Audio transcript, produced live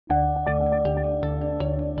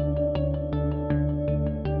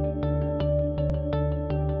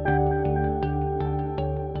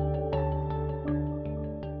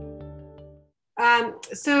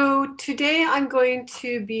So today I'm going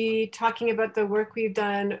to be talking about the work we've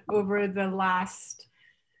done over the last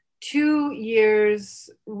 2 years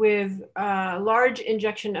with a large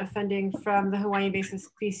injection of funding from the Hawaii Invasive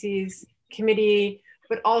Species Committee,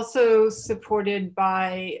 but also supported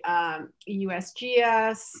by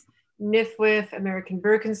USGS, NIFWIF, American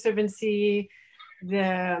Bird Conservancy,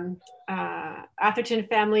 the Atherton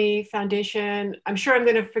Family Foundation. I'm sure I'm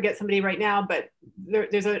going to forget somebody right now, but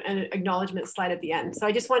there's an acknowledgement slide at the end. So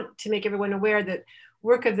I just want to make everyone aware that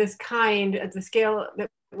work of this kind at the scale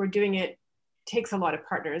that we're doing it takes a lot of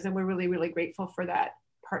partners, and we're really, really grateful for that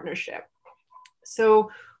partnership.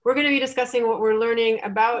 So we're going to be discussing what we're learning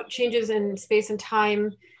about changes in space and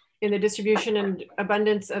time in the distribution and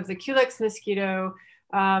abundance of the Culex mosquito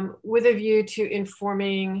with a view to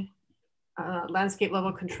informing landscape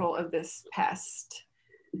level control of this pest.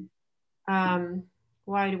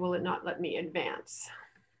 Why will it not let me advance?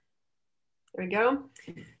 There we go.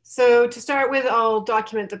 So to start with, I'll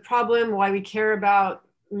document the problem, why we care about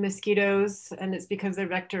mosquitoes, and it's because they're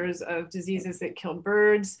vectors of diseases that kill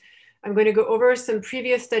birds. I'm going to go over some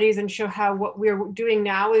previous studies and show how what we're doing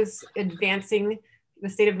now is advancing the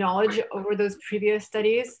state of knowledge over those previous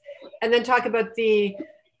studies, and then talk about the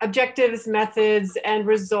objectives, methods, and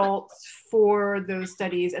results for those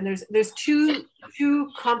studies. And there's two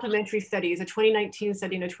complementary studies, a 2019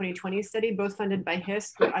 study and a 2020 study, both funded by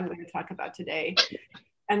HISC, that I'm going to talk about today.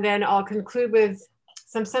 And then I'll conclude with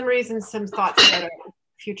some summaries and some thoughts about our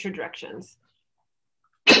future directions.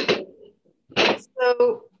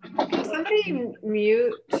 So can somebody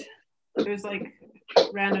mute? There's like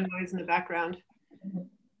random noise in the background,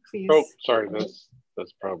 please. Oh, sorry,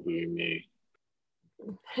 that's probably me.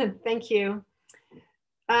 Thank you.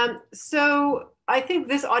 So I think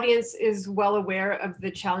this audience is well aware of the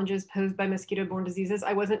challenges posed by mosquito-borne diseases.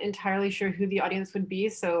 I wasn't entirely sure who the audience would be,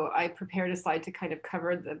 so I prepared a slide to kind of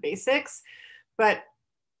cover the basics. But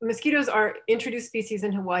mosquitoes are introduced species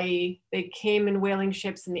in Hawaii. They came in whaling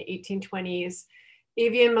ships in the 1820s.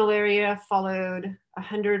 Avian malaria followed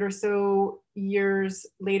 100 or so years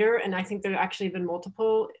later, and I think there have actually been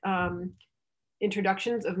multiple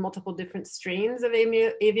introductions of multiple different strains of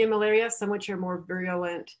avian malaria, some which are more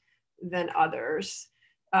virulent than others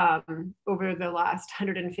over the last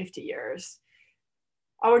 150 years.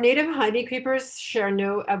 Our native honey creepers share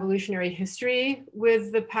no evolutionary history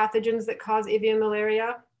with the pathogens that cause avian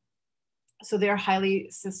malaria, so they're highly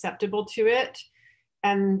susceptible to it.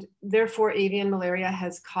 And therefore, avian malaria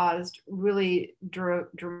has caused really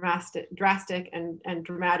drastic and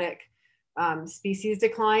dramatic species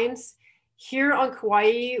declines. Here on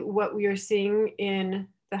Kauaʻi, what we are seeing in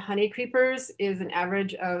the honey creepers is an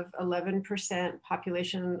average of 11%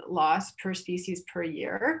 population loss per species per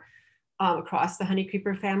year across the honey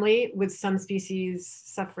creeper family, with some species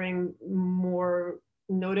suffering more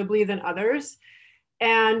notably than others.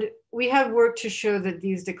 And we have worked to show that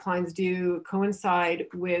these declines do coincide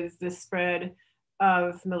with the spread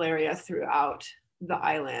of malaria throughout the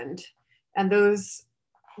island. And those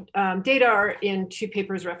data are in 2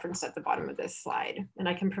 papers referenced at the bottom of this slide, and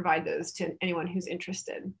I can provide those to anyone who's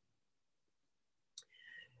interested.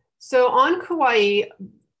 So on Kauaʻi,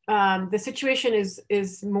 the situation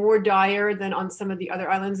is more dire than on some of the other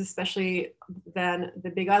islands, especially than the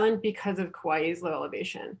Big Island, because of Kauaʻi's low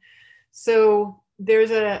elevation. So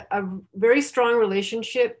there's a very strong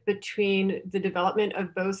relationship between the development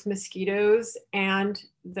of both mosquitoes and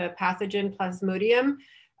the pathogen Plasmodium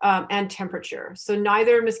and temperature. So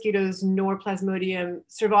neither mosquitoes nor Plasmodium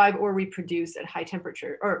survive or reproduce at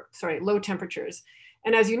low temperatures.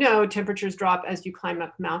 And as you know, temperatures drop as you climb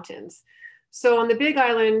up mountains. So on the Big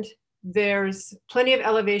Island, there's plenty of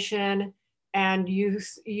elevation, and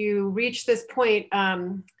you reach this point.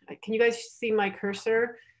 Can you guys see my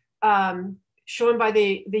cursor? Shown by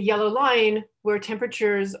the yellow line, where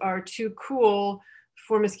temperatures are too cool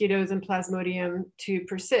for mosquitoes and Plasmodium to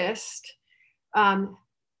persist.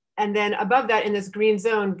 And then above that, in this green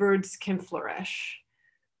zone, birds can flourish.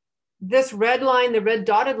 This red line, the red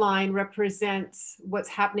dotted line, represents what's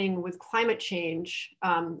happening with climate change.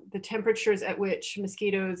 The temperatures at which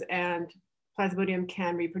mosquitoes and Plasmodium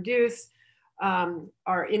can reproduce are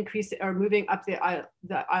moving up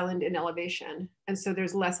the island in elevation. And so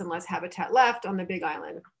there's less and less habitat left on the Big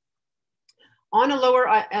Island. On a lower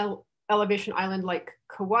elevation island like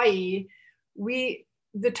Kauaʻi,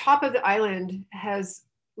 the top of the island has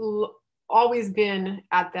always been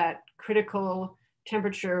at that critical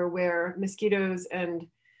temperature where mosquitoes and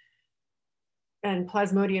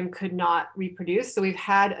Plasmodium could not reproduce. So we've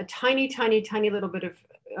had a tiny little bit of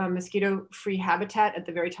mosquito-free habitat at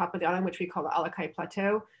the very top of the island, which we call the Alakai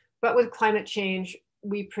Plateau. But with climate change,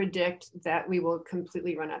 we predict that we will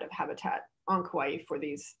completely run out of habitat on Kauaʻi for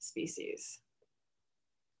these species.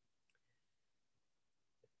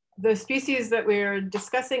 The species that we're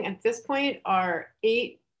discussing at this point are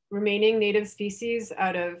 8 remaining native species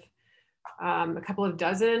out of a couple of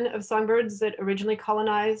dozen of songbirds that originally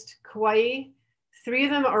colonized Kauaʻi. 3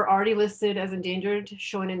 of them are already listed as endangered,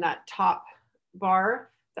 shown in that top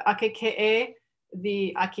bar: the Akekee,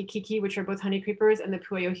 the Akikiki, which are both honey creepers, and the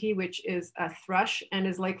Puayohi, which is a thrush and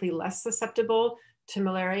is likely less susceptible to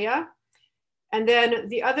malaria. And then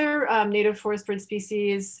the other native forest bird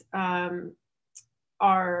species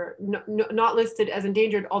are not listed as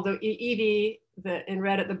endangered, although Iiwi, in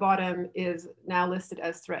red at the bottom, is now listed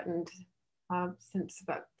as threatened since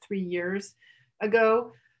about 3 years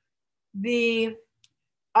ago. The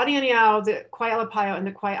Adianiao, the Kauaʻi alapaio, and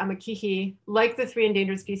the Kauaʻi amakihi, like the 3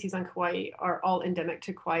 endangered species on Kauaʻi, are all endemic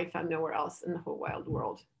to Kauaʻi, found nowhere else in the whole wild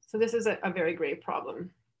world. So this is a very grave problem.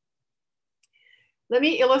 Let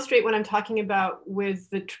me illustrate what I'm talking about with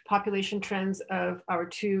the population trends of our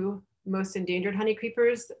 2 most endangered honey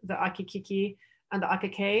creepers, the Akikiki and the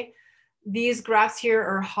Akekee. These graphs here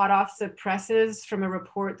are hot off the presses from a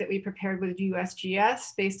report that we prepared with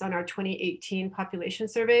USGS based on our 2018 population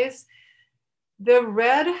surveys. The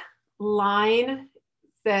red line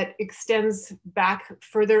that extends back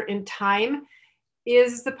further in time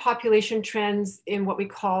is the population trends in what we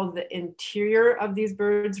call the interior of these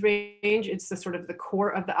birds' range. It's the sort of the core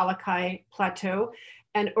of the Alakai Plateau.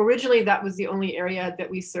 And originally that was the only area that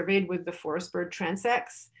we surveyed with the forest bird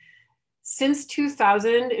transects. Since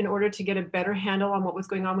 2000, in order to get a better handle on what was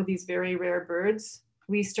going on with these very rare birds,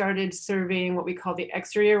 we started surveying what we call the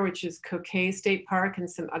exterior, which is Kauaʻi State Park and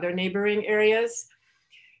some other neighboring areas.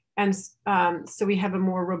 And so we have a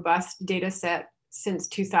more robust data set since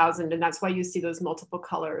 2000, and that's why you see those multiple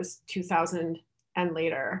colors, 2000 and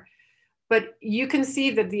later. But you can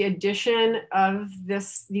see that the addition of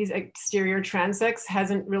these exterior transects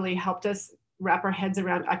hasn't really helped us wrap our heads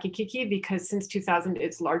around Akikiki, because since 2000,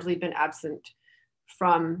 it's largely been absent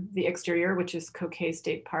from the exterior, which is Kauaʻi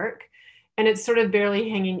State Park. And it's sort of barely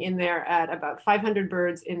hanging in there at about 500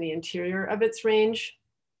 birds in the interior of its range.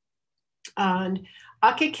 And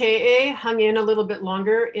Akekee hung in a little bit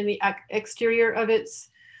longer in the exterior of its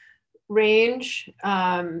range.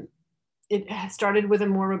 It started with a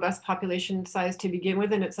more robust population size to begin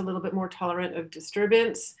with, and it's a little bit more tolerant of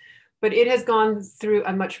disturbance. But it has gone through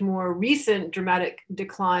a much more recent dramatic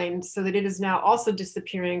decline, so that it is now also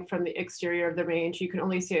disappearing from the exterior of the range. You can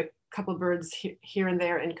only see a couple of birds here and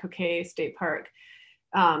there in Kauaʻi State Park.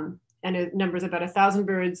 And it numbers about 1,000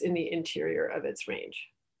 birds in the interior of its range.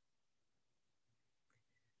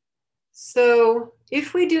 So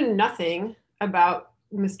if we do nothing about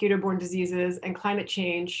mosquito-borne diseases and climate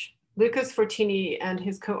change, Lucas Fortini and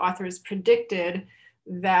his co-authors predicted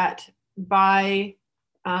that by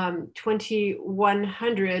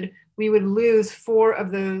 2100, we would lose 4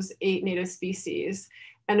 of those 8 native species.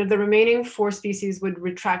 And of the remaining 4 species would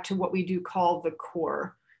retract to what we do call the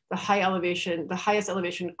core, the highest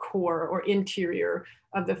elevation core or interior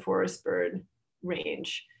of the forest bird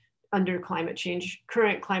range under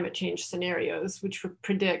current climate change scenarios, which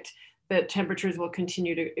predict that temperatures will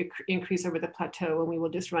continue to increase over the plateau and we will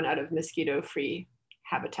just run out of mosquito-free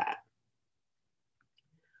habitat.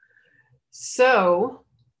 So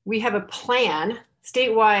we have a plan,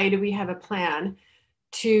 statewide we have a plan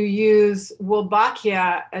to use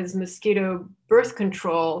Wolbachia as mosquito birth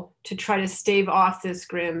control to try to stave off this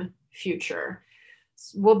grim future.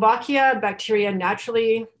 Wolbachia bacteria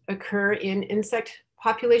naturally occur in insect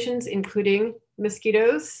populations, including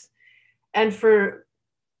mosquitoes. And for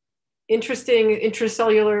interesting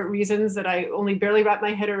intracellular reasons that I only barely wrap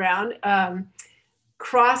my head around,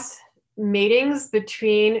 cross matings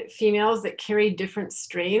between females that carry different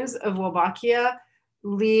strains of Wolbachia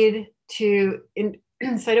lead to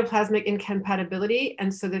cytoplasmic incompatibility.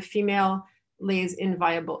 And so the female lays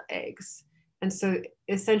inviable eggs. And so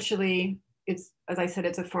essentially, it's, as I said,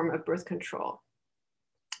 it's a form of birth control.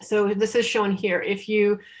 So this is shown here. If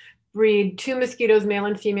you breed 2 mosquitoes, male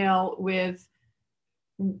and female, with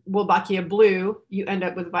Wolbachia blue, you end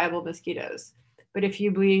up with viable mosquitoes. But if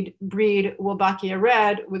you breed Wolbachia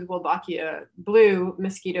red with Wolbachia blue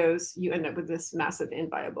mosquitoes, you end up with this massive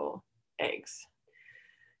inviable eggs.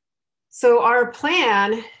 So our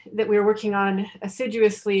plan that we're working on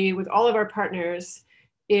assiduously with all of our partners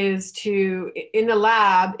is to, in the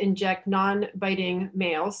lab, inject non-biting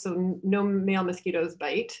males, so no male mosquitoes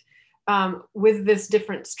bite, with this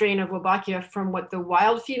different strain of Wolbachia from what the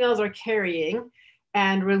wild females are carrying,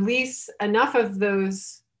 and release enough of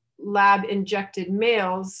those lab injected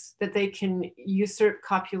males that they can usurp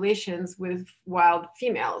copulations with wild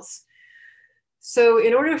females. So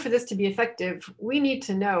in order for this to be effective, we need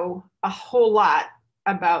to know a whole lot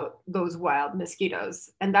about those wild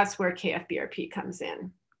mosquitoes, and that's where KFBRP comes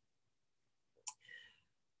in.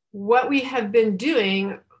 What we have been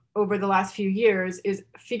doing over the last few years is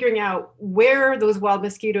figuring out where those wild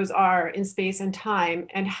mosquitoes are in space and time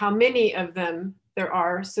and how many of them there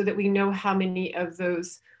are, so that we know how many of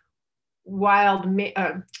those wild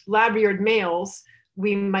lab-reared males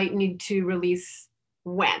we might need to release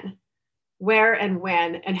when. Where and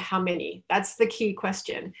when and how many? That's the key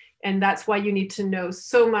question. And that's why you need to know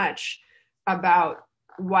so much about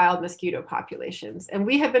wild mosquito populations. And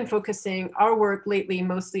we have been focusing our work lately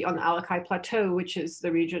mostly on the Allaki Plateau, which is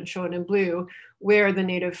the region shown in blue, where the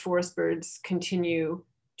native forest birds continue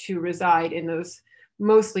to reside in those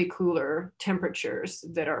mostly cooler temperatures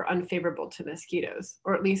that are unfavorable to mosquitoes,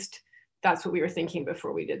 or at least that's what we were thinking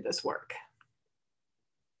before we did this work.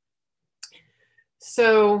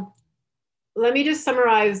 So let me just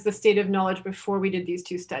summarize the state of knowledge before we did these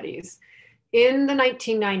two studies. In the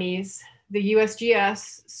 1990s, the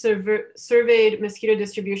USGS surveyed mosquito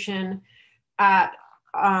distribution at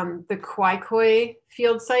the Kauaʻi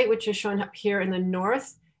field site, which is shown up here in the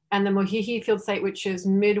north, and the Mohihi field site, which is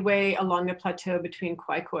midway along the plateau between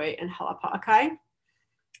Kauaʻi and Halapaʻakai.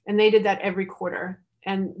 And they did that every quarter.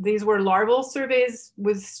 And these were larval surveys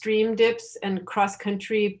with stream dips and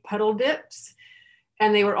cross-country puddle dips.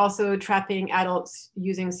 And they were also trapping adults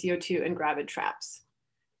using CO2 and gravid traps.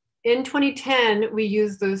 In 2010, we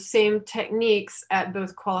used those same techniques at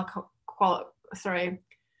both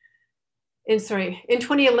in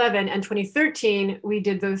 2011 and 2013, we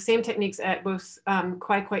did those same techniques at both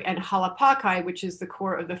Kauaʻi and Halapaʻakai, which is the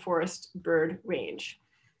core of the forest bird range.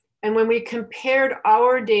 And when we compared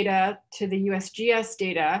our data to the USGS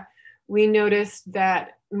data, we noticed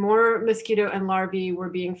that more mosquito and larvae were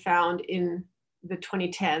being found in the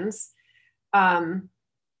 2010s,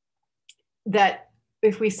 that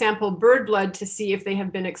if we sample bird blood to see if they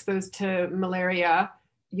have been exposed to malaria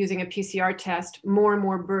using a PCR test, more and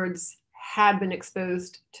more birds had been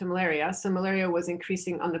exposed to malaria. So malaria was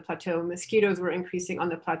increasing on the plateau. Mosquitoes were increasing on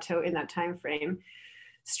the plateau in that time frame.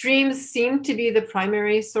 Streams seemed to be the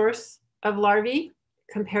primary source of larvae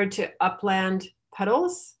compared to upland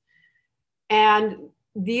puddles. And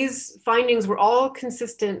these findings were all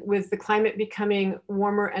consistent with the climate becoming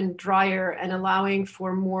warmer and drier and allowing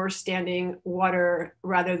for more standing water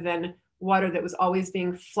rather than water that was always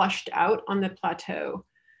being flushed out on the plateau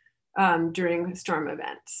during storm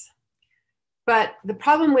events. But the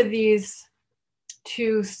problem with these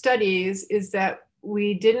two studies is that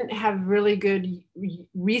we didn't have really good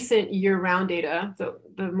recent year-round data.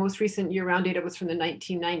 The most recent year-round data was from the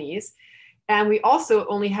 1990s. And we also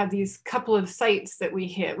only have these couple of sites that we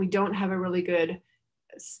hit. We don't have a really good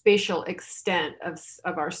spatial extent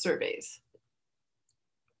of our surveys.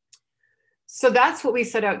 So that's what we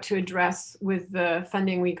set out to address with the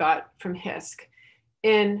funding we got from HISC.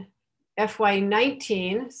 In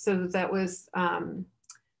FY19, so that was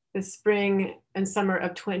the spring and summer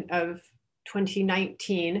of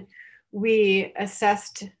 2019, we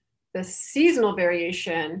assessed the seasonal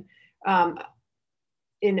variation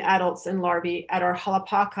in adults and larvae at our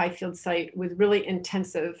Halapaʻakai field site with really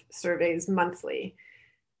intensive surveys monthly.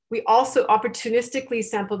 We also opportunistically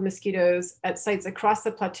sampled mosquitoes at sites across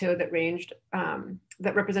the plateau that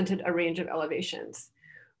represented a range of elevations.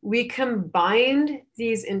 We combined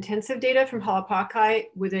these intensive data from Halapaʻakai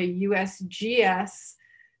with a USGS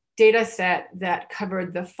data set that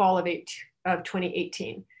covered the fall of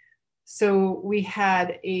 2018. So we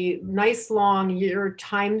had a nice long year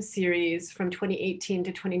time series from 2018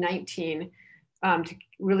 to 2019 to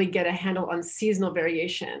really get a handle on seasonal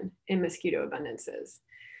variation in mosquito abundances.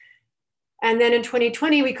 And then in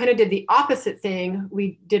 2020, we kind of did the opposite thing.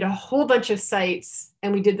 We did a whole bunch of sites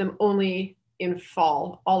and we did them only in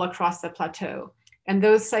fall all across the plateau. And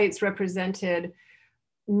those sites represented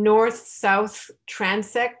north-south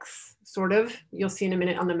transects, sort of, you'll see in a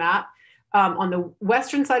minute on the map, on the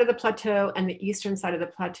western side of the plateau and the eastern side of the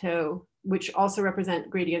plateau, which also represent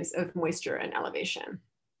gradients of moisture and elevation.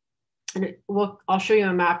 And I'll show you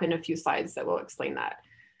a map in a few slides that will explain that.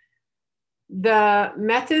 The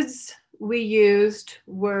methods we used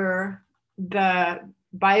were the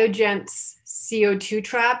Biogent's CO2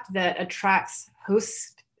 trap that attracts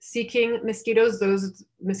host-seeking mosquitoes, those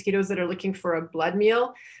mosquitoes that are looking for a blood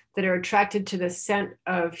meal, that are attracted to the scent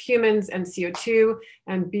of humans and CO2.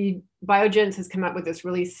 And Biogents has come up with this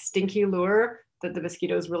really stinky lure that the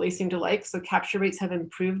mosquitoes really seem to like. So capture rates have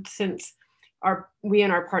improved since we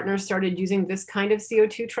and our partners started using this kind of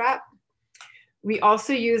CO2 trap. We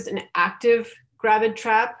also used an active gravid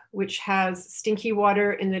trap, which has stinky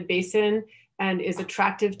water in the basin and is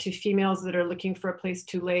attractive to females that are looking for a place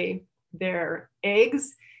to lay their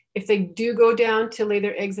eggs. If they do go down to lay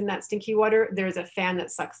their eggs in that stinky water, there's a fan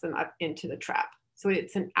that sucks them up into the trap. So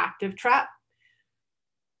it's an active trap.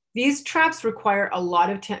 These traps require a lot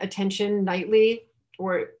of attention nightly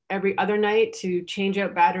or every other night to change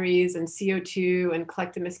out batteries and CO2 and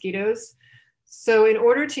collect the mosquitoes. So in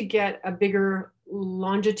order to get a bigger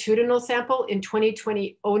longitudinal sample in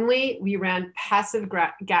 2020 only, we ran passive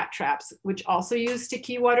GAT traps, which also use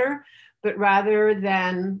sticky water, but rather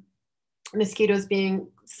than mosquitoes being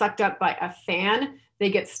sucked up by a fan, they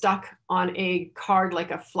get stuck on a card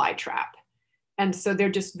like a fly trap. And so they're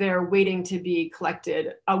just there waiting to be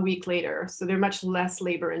collected a week later. So they're much less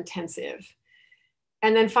labor intensive.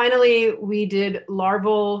 And then finally, we did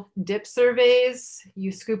larval dip surveys.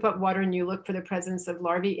 You scoop up water and you look for the presence of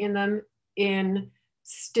larvae in them in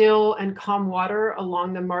still and calm water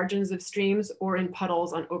along the margins of streams or in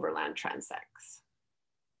puddles on overland transects.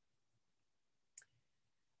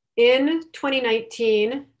 In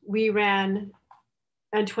 2019, and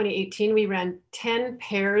 2018, we ran 10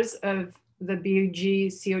 pairs of the BG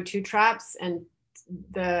CO2 traps and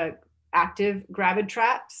the active gravid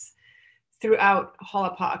traps throughout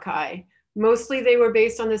Halapaʻakai. Mostly they were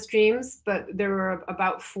based on the streams, but there were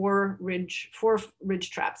about four ridge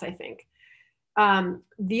traps, I think.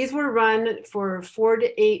 These were run for 4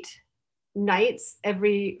 to 8 nights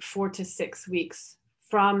every 4 to 6 weeks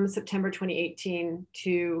from September 2018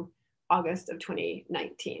 to August of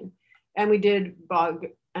 2019. And we did bug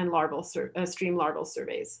and stream larval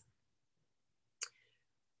surveys.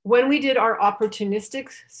 When we did our opportunistic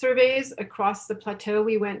surveys across the plateau,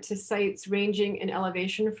 we went to sites ranging in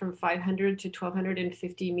elevation from 500 to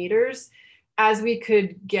 1,250 meters, as we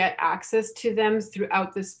could get access to them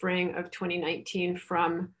throughout the spring of 2019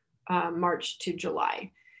 from March to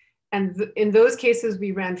July. And in those cases,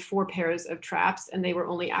 we ran 4 pairs of traps and they were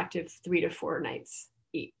only active 3 to 4 nights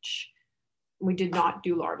each. We did not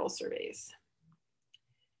do larval surveys.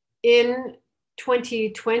 In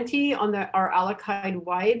 2020, on our Alakide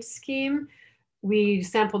wide scheme, we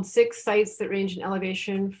sampled 6 sites that range in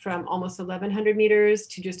elevation from almost 1,100 meters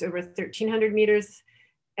to just over 1,300 meters.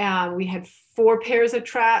 We had 4 pairs of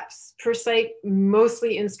traps per site,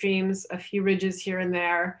 mostly in streams, a few ridges here and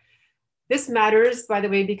there. This matters, by the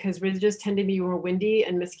way, because ridges tend to be more windy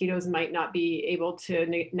and mosquitoes might not be able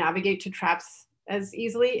to navigate to traps as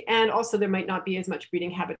easily. And also there might not be as much breeding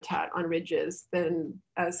habitat on ridges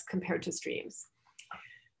as compared to streams.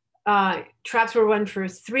 Traps were run for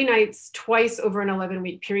 3 nights, twice over an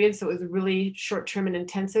 11-week period. So it was really short-term and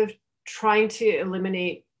intensive, trying to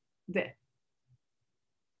eliminate the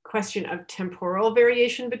question of temporal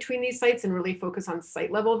variation between these sites and really focus on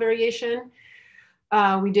site level variation.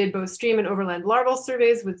 We did both stream and overland larval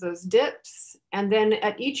surveys with those dips. And then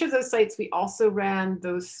at each of those sites, we also ran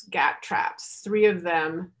those GAT traps, 3 of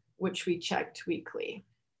them, which we checked weekly.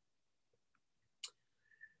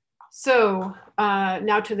 So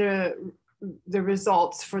now to the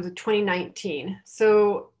results for the 2019.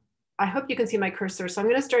 So I hope you can see my cursor. So I'm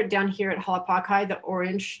gonna start down here at Halapaʻakai, the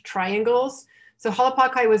orange triangles. So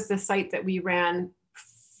Halapaʻakai was the site that we ran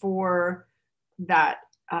for that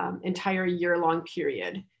entire year-long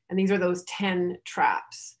period. And these are those 10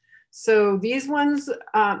 traps. So these ones,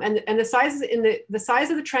 and the size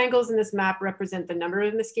of the triangles in this map represent the number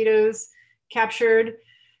of mosquitoes captured,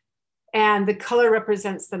 and the color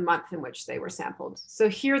represents the month in which they were sampled. So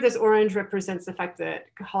here, this orange represents the fact that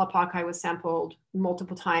Halapaʻakai was sampled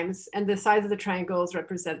multiple times, and the size of the triangles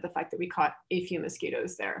represent the fact that we caught a few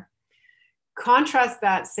mosquitoes there. Contrast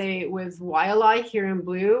that, say, with Waialae here in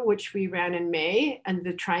blue, which we ran in May, and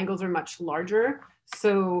the triangles are much larger.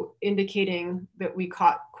 So indicating that we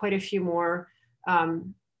caught quite a few more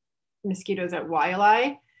mosquitoes at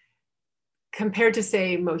Waialae compared to,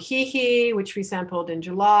 say, Mohihi, which we sampled in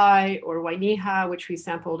July, or Wainiha, which we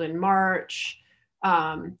sampled in March.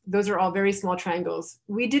 Those are all very small triangles.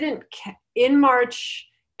 We didn't, in March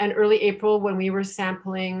and early April, when we were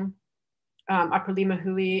sampling Upper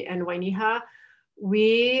Limahui and Wainiha,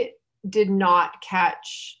 we did not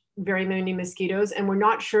catch very many mosquitoes, and we're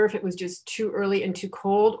not sure if it was just too early and too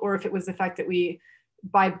cold, or if it was the fact that we,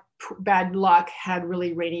 by bad luck, had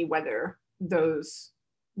really rainy weather those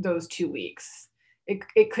 2 weeks.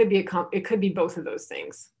 It could be both of those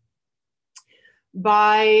things.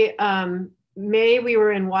 By May, we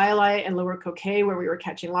were in Waialae and Lower Kokei, where we were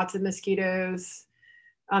catching lots of mosquitoes.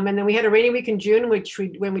 And then we had a rainy week in June,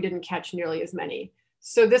 when we didn't catch nearly as many.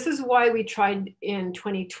 So this is why we tried in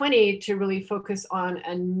 2020 to really focus on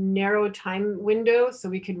a narrow time window so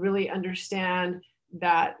we could really understand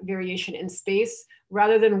that variation in space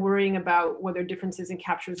rather than worrying about whether differences in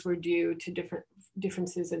captures were due to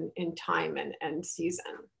differences in time and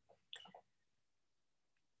season.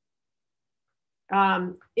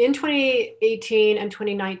 In 2018 and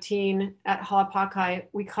 2019 at Halapakai,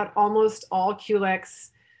 we caught almost all Culex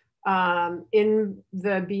in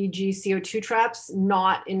the BG CO2 traps,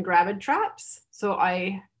 not in gravid traps. So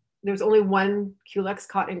there's only one Culex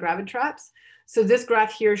caught in gravid traps. So this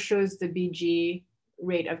graph here shows the BG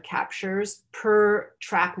rate of captures per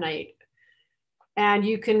trap night. And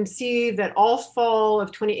you can see that all fall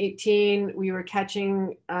of 2018, we were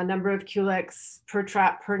catching a number of Culex per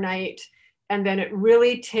trap per night. And then it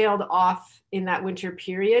really tailed off in that winter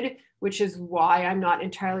period, which is why I'm not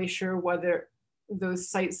entirely sure whether those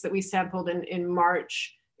sites that we sampled in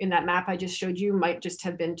March in that map I just showed you might just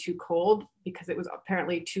have been too cold because it was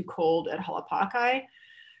apparently too cold at Halapakai.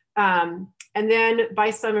 And then by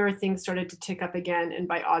summer, things started to tick up again. And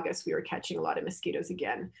by August, we were catching a lot of mosquitoes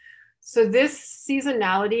again. So this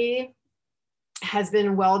seasonality has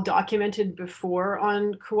been well documented before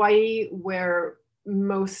on Kauaʻi, where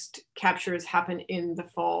most captures happen in the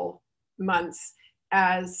fall months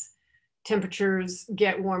as temperatures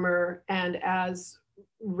get warmer and as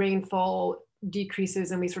rainfall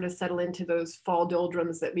decreases and we sort of settle into those fall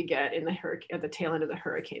doldrums that we get in at the tail end of the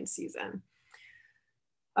hurricane season.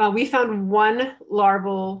 We found one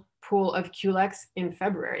larval pool of Culex in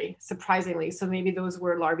February, surprisingly. So maybe those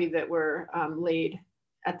were larvae that were laid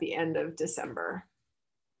at the end of December.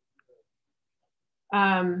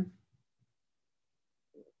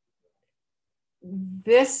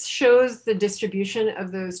 This shows the distribution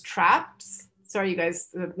of those traps. Sorry, you guys,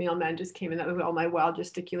 the mailman just came in. That was all my wild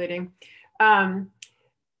gesticulating.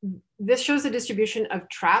 This shows the distribution of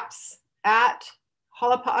traps at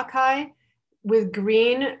Halapakai, with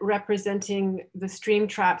green representing the stream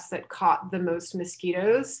traps that caught the most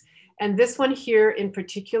mosquitoes. And this one here in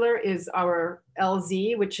particular is our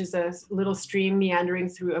LZ, which is a little stream meandering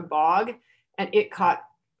through a bog. And it caught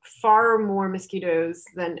far more mosquitoes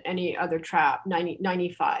than any other trap,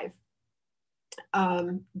 95,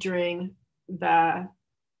 during the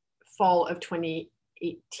fall of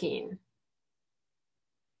 2018.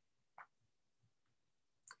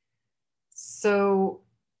 So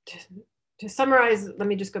to summarize, let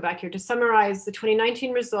me just go back here. To summarize the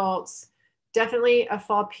 2019 results, definitely a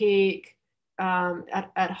fall peak at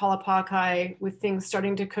Halapakai with things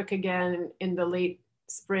starting to cook again in the late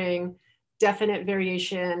spring. Definite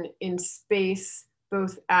variation in space,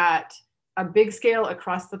 both at a big scale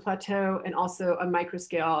across the plateau and also a micro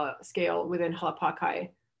scale within Halapakai,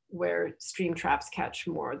 where stream traps catch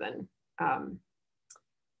more than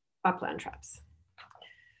upland traps.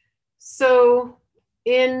 So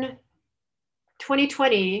in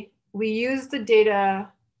 2020, we used the data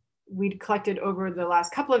we'd collected over the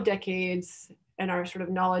last couple of decades and our sort of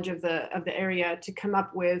knowledge of the area to come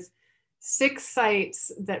up with 6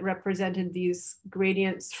 sites that represented these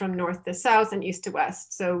gradients from north to south and east to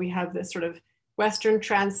west. So we have this sort of western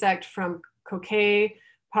transect from Kauaʻi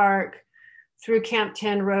Park through Camp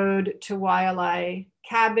 10 Road to Waialae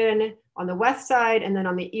Cabin on the west side. And then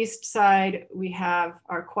on the east side, we have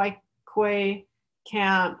our Quinquefasciatus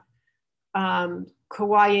camp,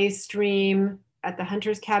 Kauaʻi stream at the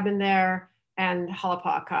hunter's cabin there, and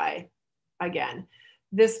Halapakai again.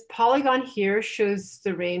 This polygon here shows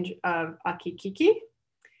the range of Akikiki.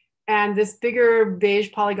 And this bigger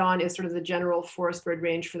beige polygon is sort of the general forest bird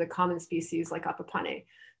range for the common species like Apapane.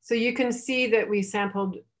 So you can see that we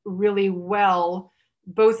sampled really well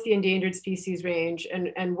both the endangered species range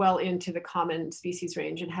and well into the common species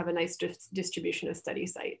range and have a nice distribution of study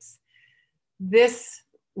sites. This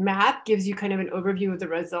map gives you kind of an overview of the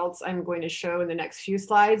results I'm going to show in the next few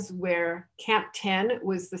slides, where Camp 10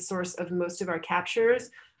 was the source of most of our captures,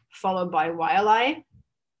 followed by Waialae.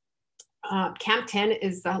 Camp 10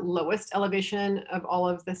 is the lowest elevation of all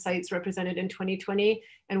of the sites represented in 2020,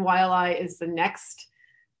 and Waialae is the next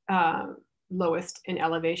lowest in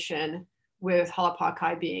elevation, with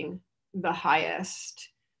Halapakai being the highest,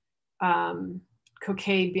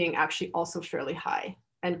 Kauaʻi being actually also fairly high,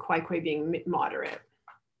 and Quinquefasciatus being moderate.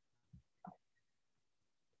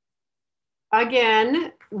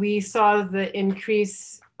 Again, we saw the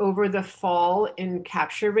increase over the fall in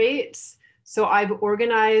capture rates. So I've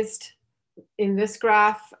organized in this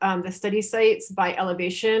graph the study sites by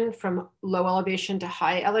elevation from low elevation to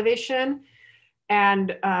high elevation.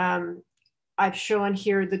 And I've shown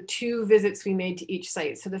here the 2 visits we made to each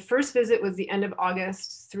site. So the first visit was the end of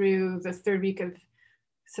August through the 3rd week of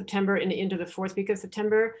September and into the 4th week of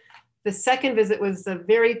September. The second visit was the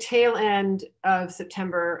very tail end of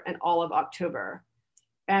September and all of October.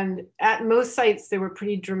 And at most sites, there were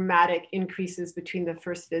pretty dramatic increases between the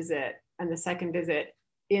first visit and the second visit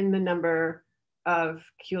in the number of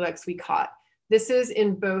Culex we caught. This is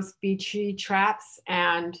in both beachy traps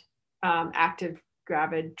and active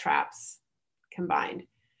gravid traps combined.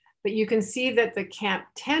 But you can see that the Camp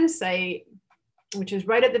 10 site, which is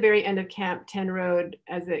right at the very end of Camp 10 Road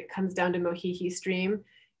as it comes down to Mohihi Stream,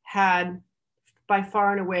 had by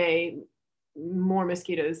far and away more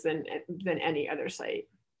mosquitoes than any other site.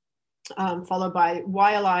 Followed by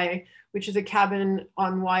Waialae, which is a cabin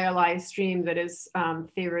on Waialae Stream that is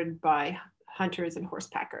favored by hunters and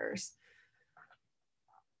horsepackers.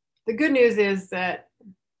 The good news is that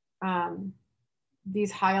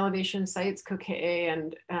these high elevation sites, Kokee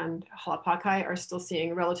and Halapakai, are still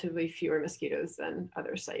seeing relatively fewer mosquitoes than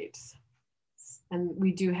other sites. And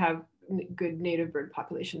we do have good native bird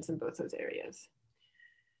populations in both those areas.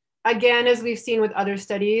 Again, as we've seen with other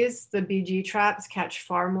studies, the BG traps catch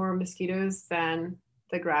far more mosquitoes than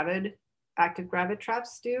the active gravid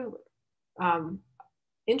traps do.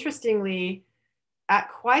 Interestingly,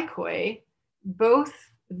 at Quinquefasciatus, both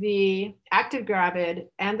the active gravid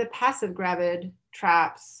and the passive gravid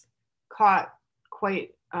traps caught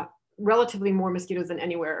quite relatively more mosquitoes than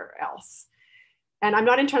anywhere else. And I'm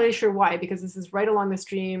not entirely sure why, because this is right along the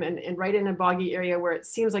stream and right in a boggy area where it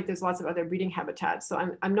seems like there's lots of other breeding habitats. So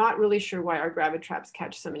I'm not really sure why our gravid traps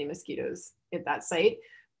catch so many mosquitoes at that site.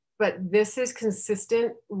 But this is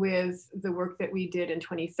consistent with the work that we did in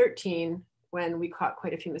 2013 when we caught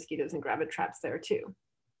quite a few mosquitoes and gravid traps there too.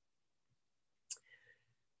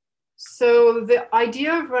 So the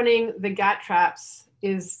idea of running the GAT traps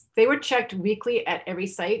is they were checked weekly at every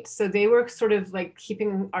site. So they were sort of like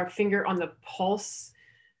keeping our finger on the pulse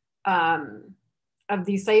of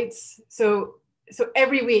these sites. So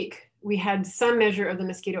every week we had some measure of the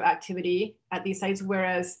mosquito activity at these sites,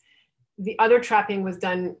 whereas the other trapping was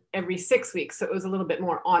done every 6 weeks. So it was a little bit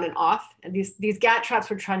more on and off. And these GAT traps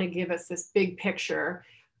were trying to give us this big picture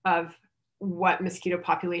of what mosquito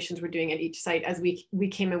populations were doing at each site as we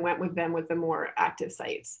came and went with them with the more active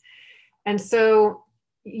sites. And so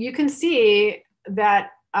you can see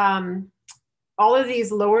that all of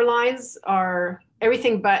these lower lines are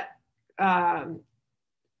everything but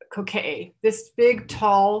Kokee. This big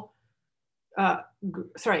tall,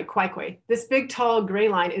 Quinquefasciatus. This big tall gray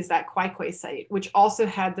line is that Quinquefasciatus site, which also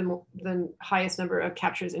had the highest number of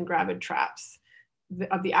captures in gravid traps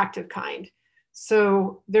of the active kind.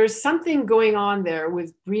 So there's something going on there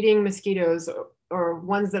with breeding mosquitoes or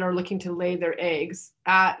ones that are looking to lay their eggs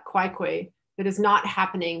at Quinquefasciatus that is not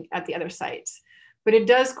happening at the other sites. But it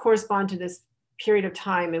does correspond to this period of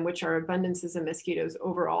time in which our abundances of mosquitoes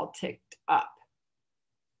overall ticked up.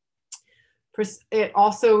 It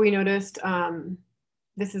also, we noticed,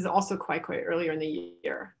 this is also Quinquefasciatus earlier in the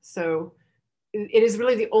year. So it is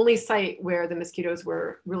really the only site where the mosquitoes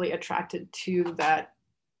were really attracted to that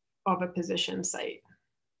oviposition site.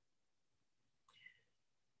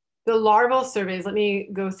 The larval surveys, let me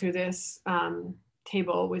go through this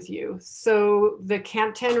table with you. So the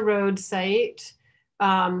Camp 10 Road site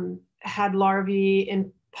had larvae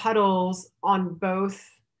in puddles on both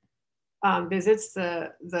visits,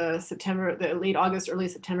 the late August, early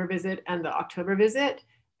September visit and the October visit,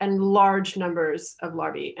 and large numbers of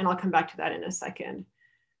larvae. And I'll come back to that in a second.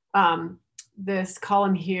 This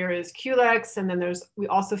column here is Culex, and then we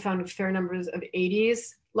also found fair numbers of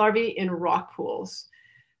Aedes larvae in rock pools.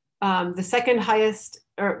 The second highest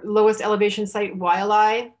or lowest elevation site,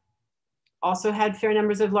 Waialae, also had fair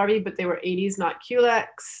numbers of larvae, but they were Aedes, not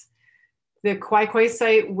Culex. The Quinquefasciatus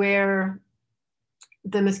site where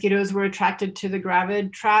the mosquitoes were attracted to the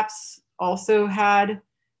gravid traps also had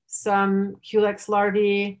some Culex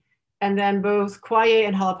larvae, and then both Kauaʻi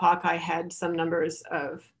and Halapakai had some numbers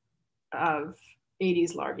of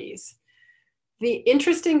Aedes larvae. The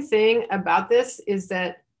interesting thing about this is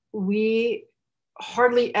that we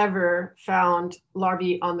hardly ever found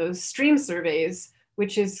larvae on those stream surveys,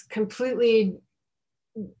 which is completely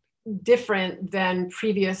different than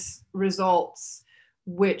previous results,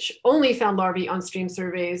 which only found larvae on stream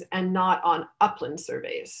surveys and not on upland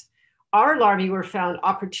surveys. Our larvae were found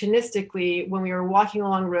opportunistically when we were walking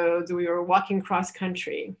along roads, or we were walking cross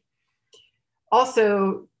country.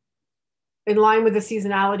 Also, in line with the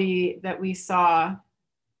seasonality that we saw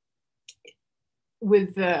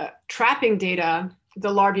with the trapping data,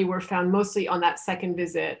 the larvae were found mostly on that second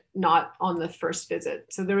visit, not on the first visit.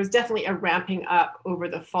 So there was definitely a ramping up over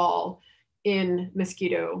the fall in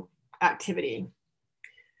mosquito activity.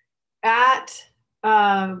 At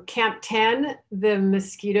Camp 10, the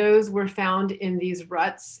mosquitoes were found in these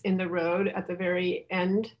ruts in the road at the very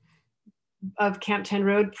end of Camp 10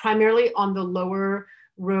 Road, primarily on the lower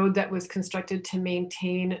road that was constructed to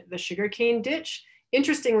maintain the sugarcane ditch.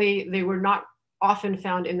 Interestingly, they were not often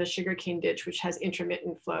found in the sugarcane ditch, which has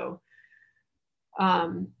intermittent flow.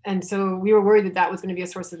 And so we were worried that that was going to be a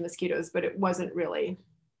source of mosquitoes, but it wasn't really.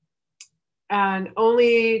 And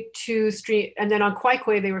only two streams, and then on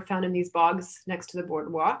Quinquefasciatus, they were found in these bogs next to the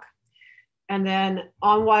boardwalk. And then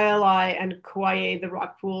on Waialae and Kauaʻi, the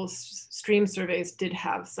rock pool stream surveys did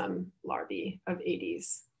have some larvae of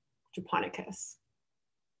Aedes japonicus.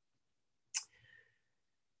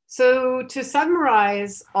 So to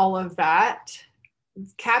summarize all of that,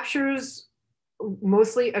 captures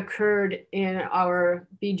mostly occurred in our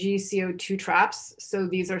BG-CO2 traps. So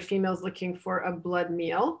these are females looking for a blood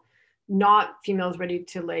meal, not females ready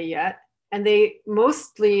to lay yet. And they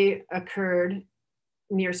mostly occurred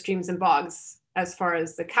near streams and bogs as far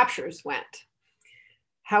as the captures went.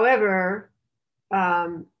 However,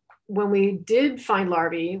 when we did find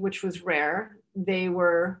larvae, which was rare, they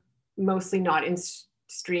were mostly not in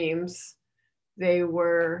streams. They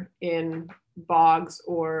were in bogs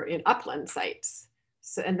or in upland sites.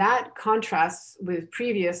 So, and that contrasts with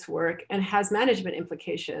previous work and has management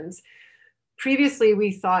implications. Previously,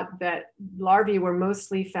 we thought that larvae were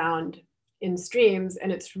mostly found in streams,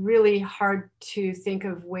 and it's really hard to think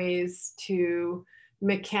of ways to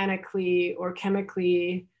mechanically or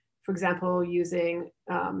chemically, for example, using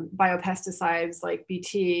biopesticides like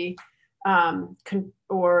BT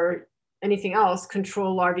or anything else,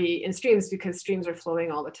 control larvae in streams, because streams are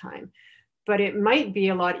flowing all the time. But it might be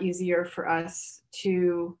a lot easier for us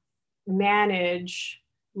to manage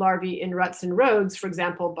larvae in ruts and roads, for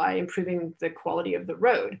example, by improving the quality of the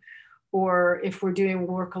road. Or if we're doing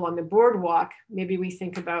work along the boardwalk, maybe we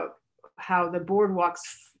think about how the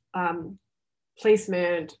boardwalk's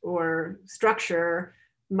placement or structure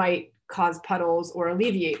might cause puddles or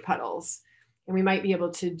alleviate puddles. And we might be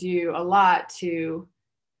able to do a lot to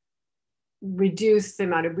reduce the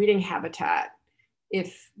amount of breeding habitat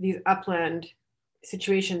if these upland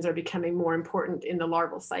situations are becoming more important in the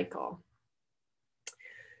larval cycle.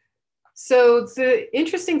 So the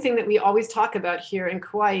interesting thing that we always talk about here in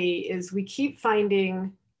Kauaʻi is we keep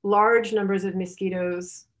finding large numbers of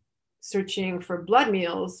mosquitoes searching for blood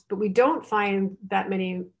meals, but we don't find that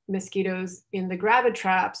many mosquitoes in the gravid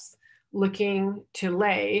traps looking to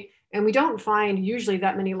lay. And we don't find usually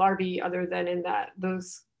that many larvae other than in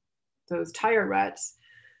those tire ruts.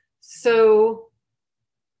 So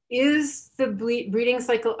is the breeding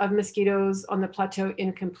cycle of mosquitoes on the plateau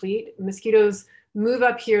incomplete? Mosquitoes move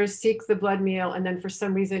up here, seek the blood meal, and then for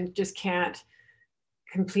some reason just can't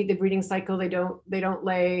complete the breeding cycle. They don't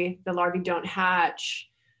lay, the larvae don't hatch.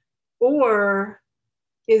 Or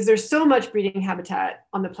is there so much breeding habitat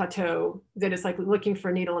on the plateau that it's like looking for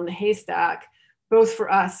a needle in the haystack, both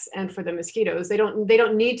for us and for the mosquitoes? They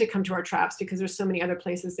don't need to come to our traps because there's so many other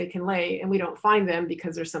places they can lay, and we don't find them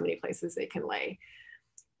because there's so many places they can lay.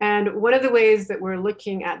 And one of the ways that we're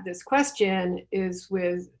looking at this question is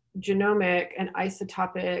with genomic and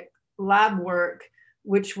isotopic lab work,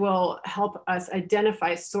 which will help us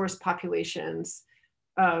identify source populations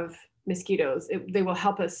of mosquitoes. They will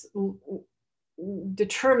help us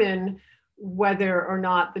determine whether or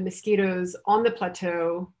not the mosquitoes on the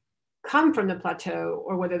plateau come from the plateau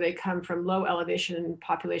or whether they come from low elevation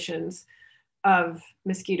populations of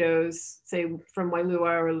mosquitoes, say from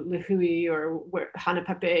Wailua or Lihue or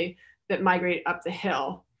Hanapepe, that migrate up the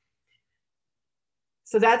hill.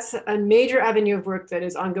 So that's a major avenue of work that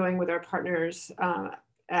is ongoing with our partners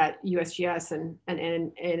at USGS and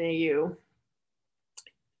NAU.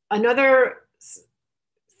 Another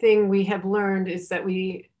thing we have learned is that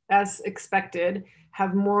we, as expected,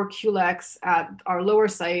 have more Culex at our lower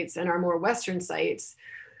sites and our more western sites.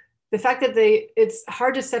 The fact that it's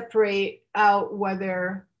hard to separate out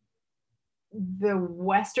whether the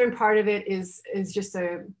western part of it is just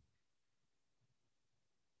a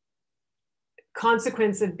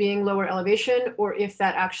consequence of being lower elevation, or if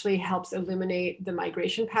that actually helps illuminate the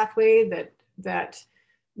migration pathway that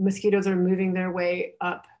mosquitoes are moving their way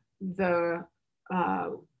up the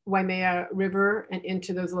Waimea River and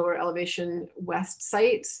into those lower elevation west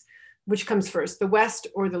sites. Which comes first, the west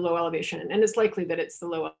or the low elevation? And it's likely that it's the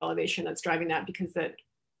low elevation that's driving that because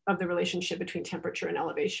of the relationship between temperature and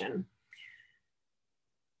elevation.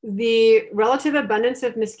 The relative abundance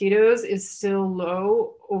of mosquitoes is still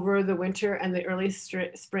low over the winter and the early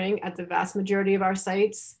spring at the vast majority of our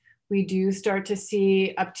sites. We do start to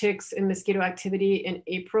see upticks in mosquito activity in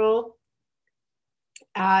April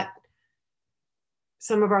at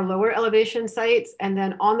some of our lower elevation sites. And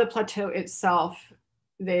then on the plateau itself,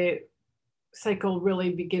 the cycle really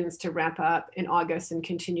begins to ramp up in August and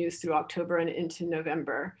continues through October and into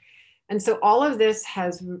November. And so all of this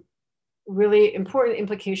has really important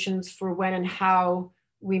implications for when and how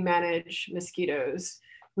we manage mosquitoes.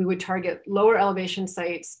 We would target lower elevation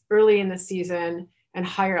sites early in the season and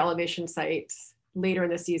higher elevation sites later in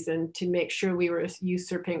the season to make sure we were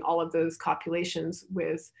usurping all of those copulations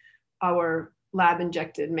with our lab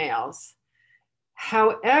injected males.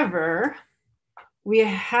 However, we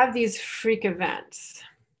have these freak events.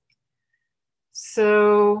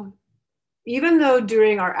 So even though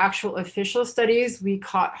during our actual official studies, we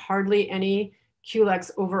caught hardly any Culex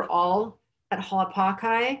overall at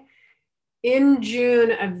Halapakai, in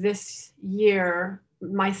June of this year,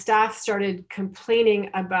 my staff started complaining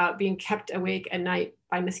about being kept awake at night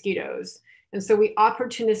by mosquitoes. And so we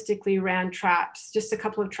opportunistically ran traps, just a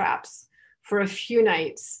couple of traps for a few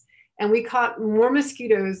nights. And we caught more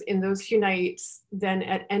mosquitoes in those few nights than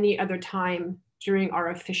at any other time during our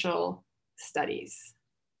official studies.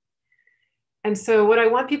 And so what I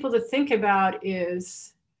want people to think about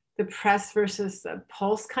is the press versus the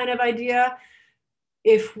pulse kind of idea.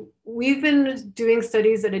 If we've been doing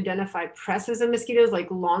studies that identify presses of mosquitoes, like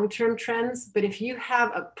long-term trends, but if you have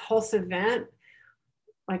a pulse event,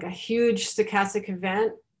 like a huge stochastic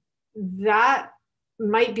event, that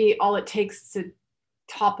might be all it takes to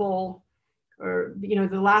topple, or the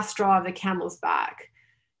last straw of the camel's back,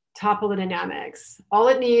 topple the dynamics. All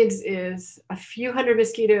it needs is a few hundred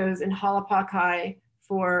mosquitoes in Halapakai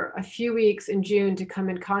for a few weeks in June to come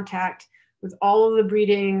in contact with all of the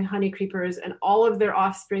breeding honey creepers and all of their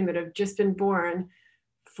offspring that have just been born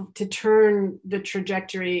to turn the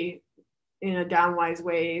trajectory in a downwise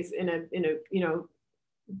ways, in a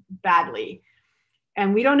badly.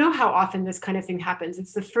 And we don't know how often this kind of thing happens.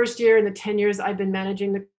 It's the first year in the 10 years I've been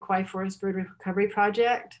managing the Kauaʻi Forest Bird Recovery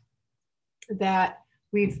Project that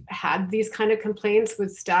we've had these kind of complaints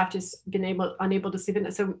with staff just unable to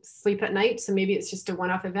sleep at night. So maybe it's just a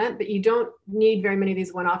one-off event, but you don't need very many of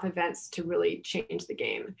these one-off events to really change the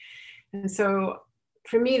game. And so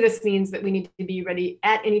for me, this means that we need to be ready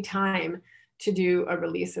at any time to do a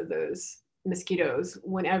release of those mosquitoes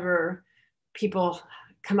whenever people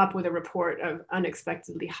come up with a report of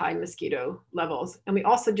unexpectedly high mosquito levels. And we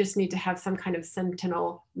also just need to have some kind of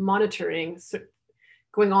sentinel monitoring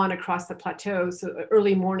going on across the plateau, so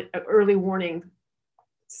early warning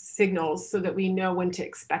signals so that we know when to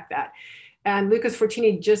expect that. And Lucas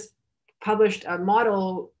Fortini just published a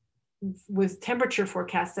model with temperature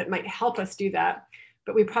forecasts that might help us do that,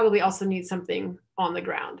 but we probably also need something on the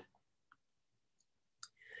ground.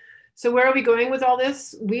 So where are we going with all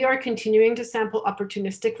this? We are continuing to sample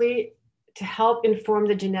opportunistically to help inform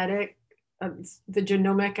the genomic and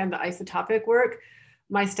the isotopic work.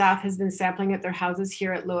 My staff has been sampling at their houses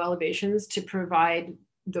here at low elevations to provide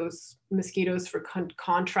those mosquitoes for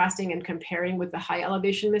contrasting and comparing with the high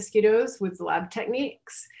elevation mosquitoes with lab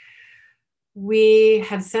techniques. We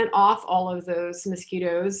have sent off all of those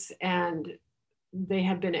mosquitoes and they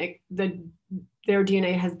have been, their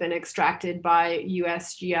DNA has been extracted by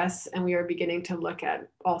USGS, and we are beginning to look at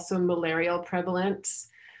also malarial prevalence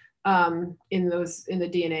in the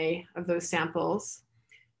DNA of those samples.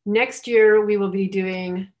 Next year, we will be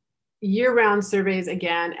doing year-round surveys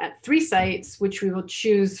again at 3 sites, which we will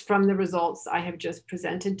choose from the results I have just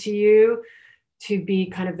presented to you to be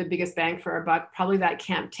kind of the biggest bang for our buck. Probably that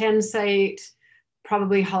Camp 10 site,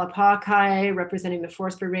 probably Halapakai representing the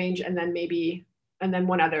Forest Bird Range, and then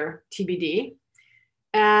one other TBD.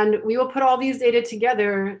 And we will put all these data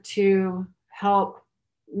together to help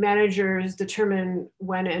managers determine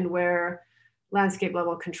when and where landscape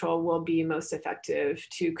level control will be most effective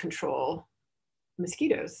to control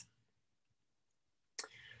mosquitoes.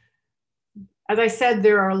 As I said,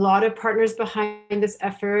 there are a lot of partners behind this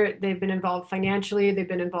effort. They've been involved financially, they've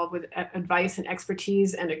been involved with advice and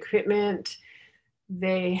expertise and equipment.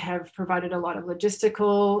 They have provided a lot of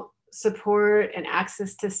logistical support and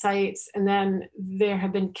access to sites. And then there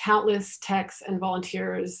have been countless techs and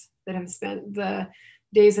volunteers that have spent the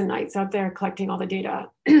days and nights out there collecting all the data.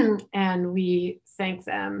 And we thank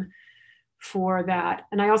them for that.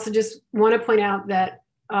 And I also just want to point out that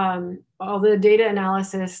all the data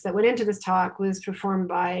analysis that went into this talk was performed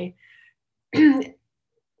by,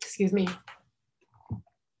 excuse me,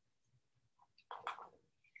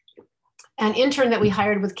 an intern that we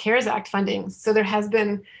hired with CARES Act funding. So there has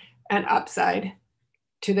been an upside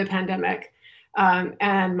to the pandemic,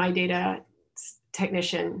 and my data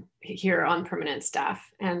technician here on permanent staff.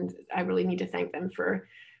 And I really need to thank them for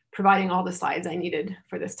providing all the slides I needed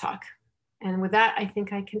for this talk. And with that, I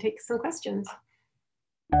think I can take some questions.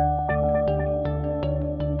 you.